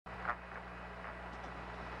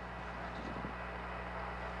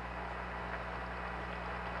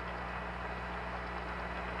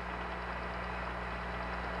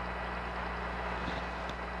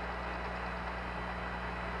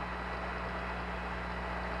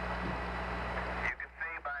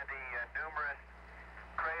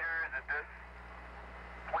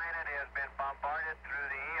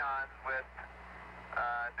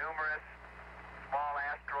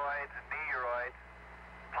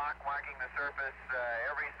rock marking the surface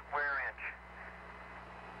every square inch.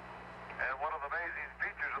 And one of the amazing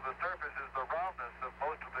features of the surface is the roundness of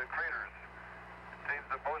most of the craters. It seems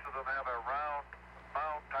that most of them have a round,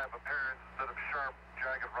 mound-type appearance instead of sharp,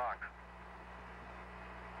 jagged rocks.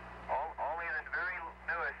 Only the very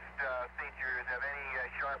newest features have any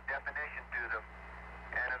sharp definition to them,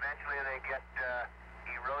 and eventually they get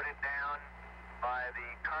eroded down by the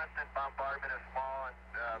constant bombardment of small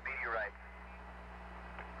meteorites.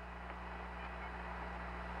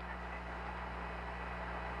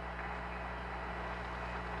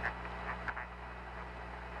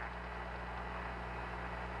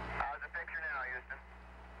 How's the picture now, Houston?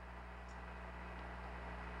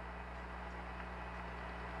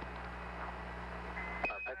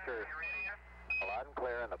 Picture loud and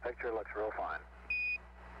clear, and the picture looks real fine.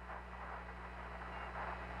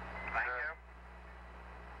 Thank you.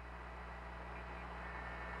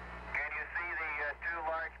 Can you see the two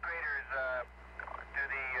large craters to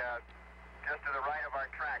the just to the right of our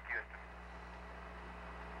track, Houston?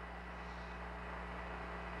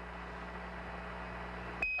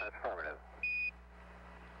 Affirmative.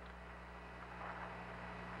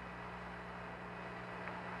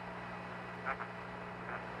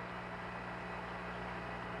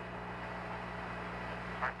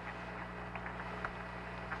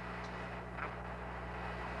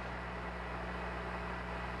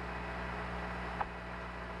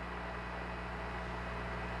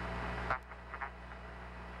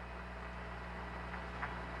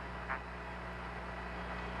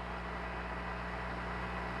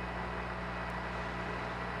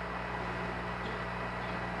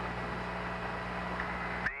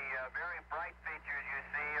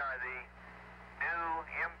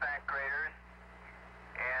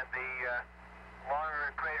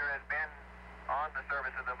 On the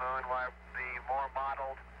surface of the moon, while the more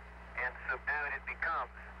mottled and subdued it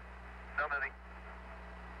becomes. Some of the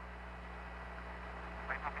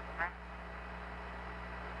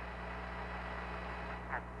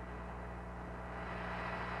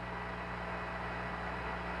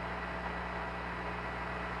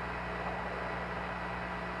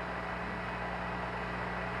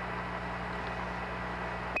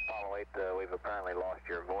Apollo 8, we've apparently lost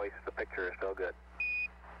your voice. The picture is still good.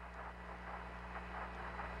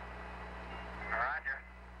 Roger.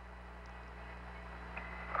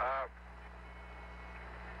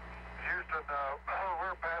 Houston,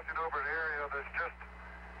 we're passing over an area that's just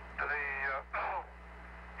to the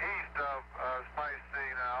east of Spice C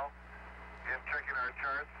now, in checking our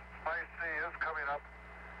charts. Spice C is coming up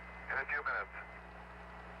in a few minutes.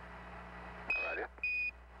 Ready.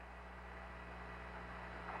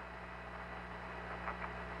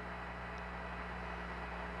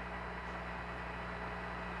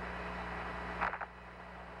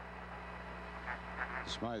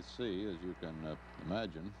 Spice C, as you can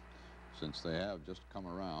imagine, since they have just come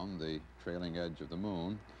around the trailing edge of the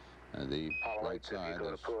moon, the right side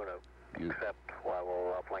is, except while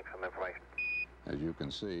we'll link some information. As you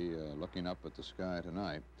can see, looking up at the sky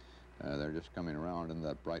tonight, they're just coming around in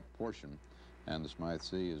that bright portion, and the Smythe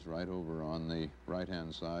C is right over on the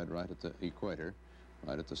right-hand side, right at the equator,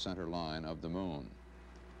 right at the center line of the moon.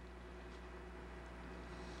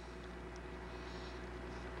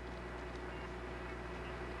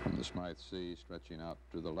 From the Smythe C stretching out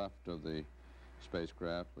to the left of the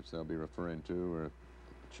spacecraft, which they'll be referring to, are a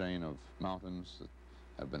chain of mountains that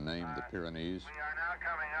have been named the Pyrenees. We are now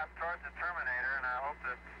coming up towards the terminator, and I hope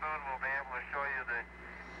that soon we'll be able to show you the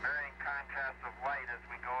varying contrasts of light as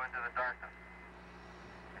we go into the darkness.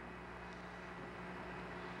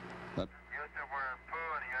 Houston, we're in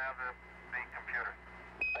Pooh, and you have the computer.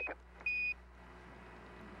 Thank you.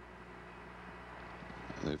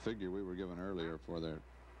 The figure we were given earlier for their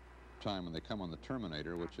time when they come on the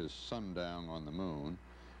terminator, which is sundown on the moon,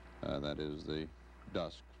 that is the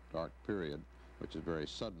dusk, dark period, which is very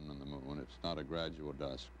sudden on the moon. It's not a gradual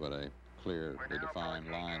dusk, but a clearly defined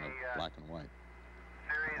line of black and white.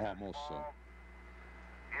 Almost so.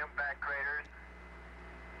 Impact craters.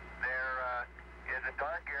 There is a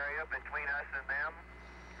dark area between us and them,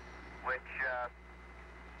 which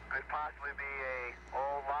could possibly be a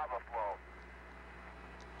old lava flow.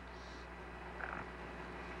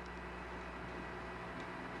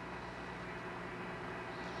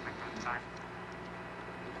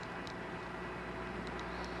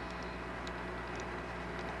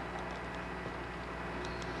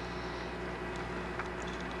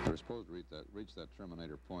 They're supposed to reach that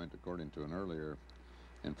terminator point, according to an earlier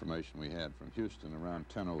information we had from Houston, around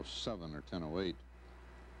 10:07 or 10:08.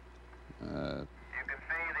 You can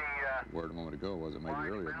see the word a moment ago was it maybe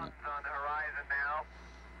earlier than that. mountains on the horizon now,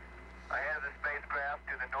 ahead of the spacecraft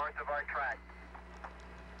to the north of our track.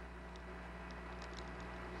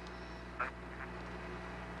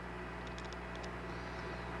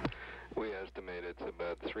 We estimate it's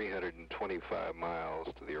about 325 miles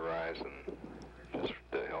to the horizon, just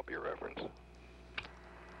to help your reference. The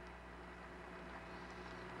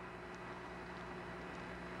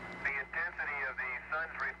intensity of the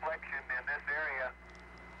sun's reflection in this area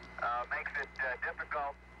makes it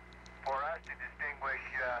difficult for us to distinguish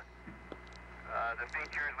the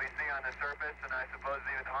features we see on the surface, and I suppose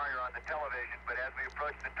even harder on the television. But as we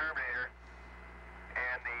approach the Terminator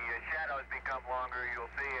and the shadows become longer,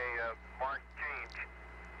 you'll see a marked change.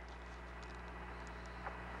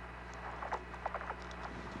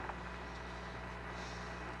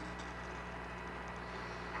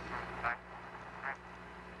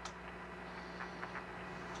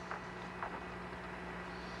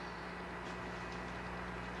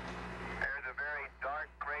 There's a very dark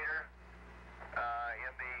crater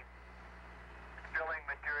in the filling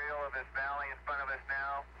material of this valley in front of us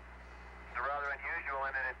now. It's rather unusual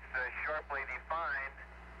in that it's sharply defined,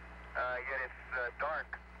 yet it's dark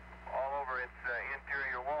all over its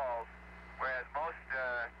interior walls, whereas most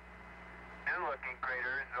new-looking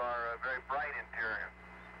craters are a very bright interior.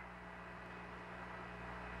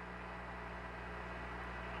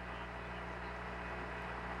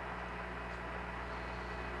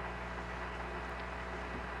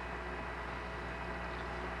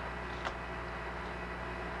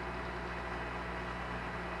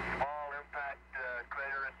 Small impact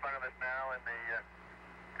crater in front of us now in the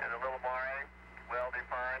little mare, well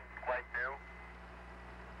defined, quite new,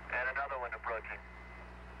 and another one approaching.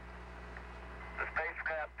 The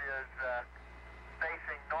spacecraft is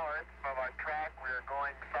facing north from our track. We're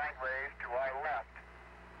going sideways to our left.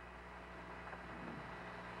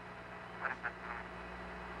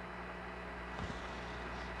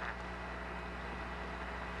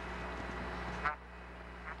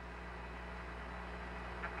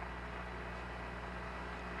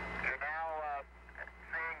 You're now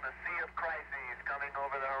seeing the Sea of Crises coming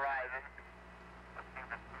over the horizon.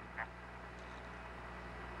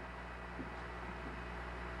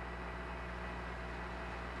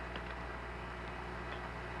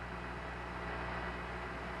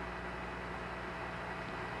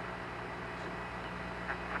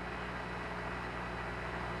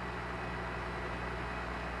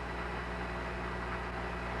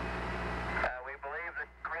 We believe the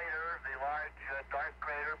crater, the large dark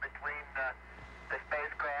crater between the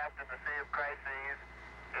spacecraft and the Sea of Crises,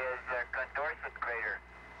 is Condorcet crater.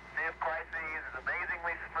 Sea of Crises is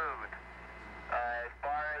amazingly smooth as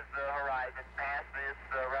far as the horizon, past this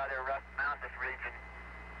rather rough mountainous region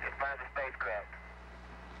in front of the spacecraft.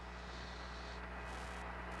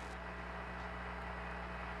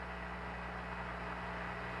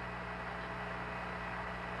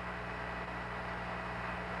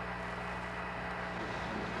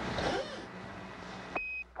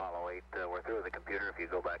 Apollo 8, we're through with the computer. If you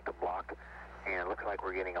go back to block, and it looks like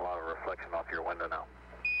we're getting a lot of reflection off your window now.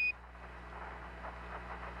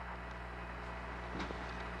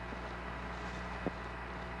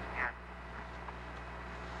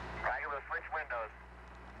 Right, we'll switch windows.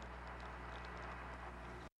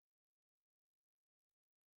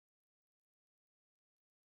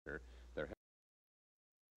 They're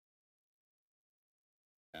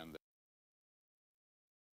and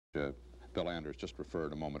Bill Anders just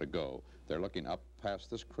referred a moment ago. They're looking up past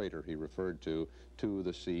this crater he referred to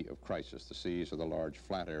the Sea of Crisis. The seas are the large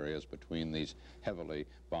flat areas between these heavily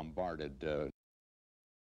bombarded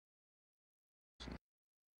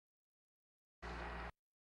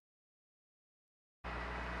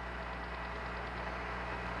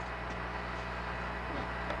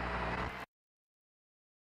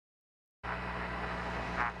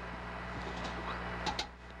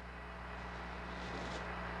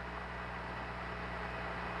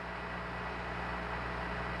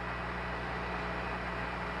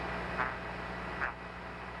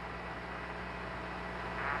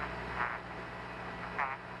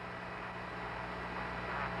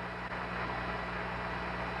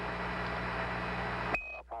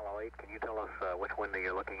Apollo 8, can you tell us which window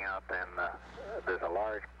you're looking out? And there's a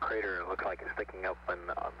large crater that looks like it's sticking up in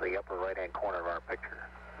the upper right-hand corner of our picture.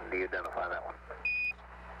 Do you identify that one?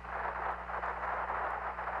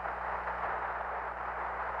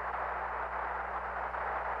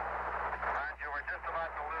 Roger, we're just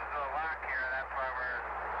about to lose the lock here. That's why we're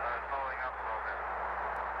slowing up a little bit.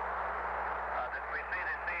 We see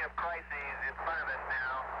the Sea of Crises in front of us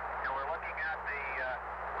now, and we're looking at the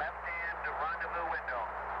left-hand rendezvous window.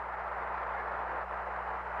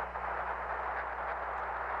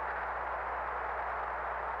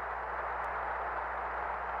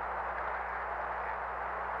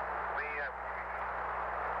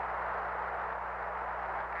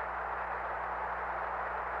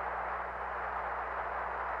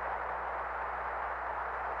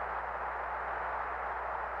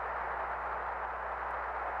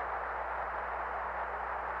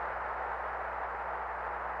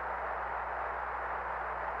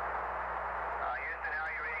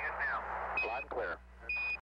 clear.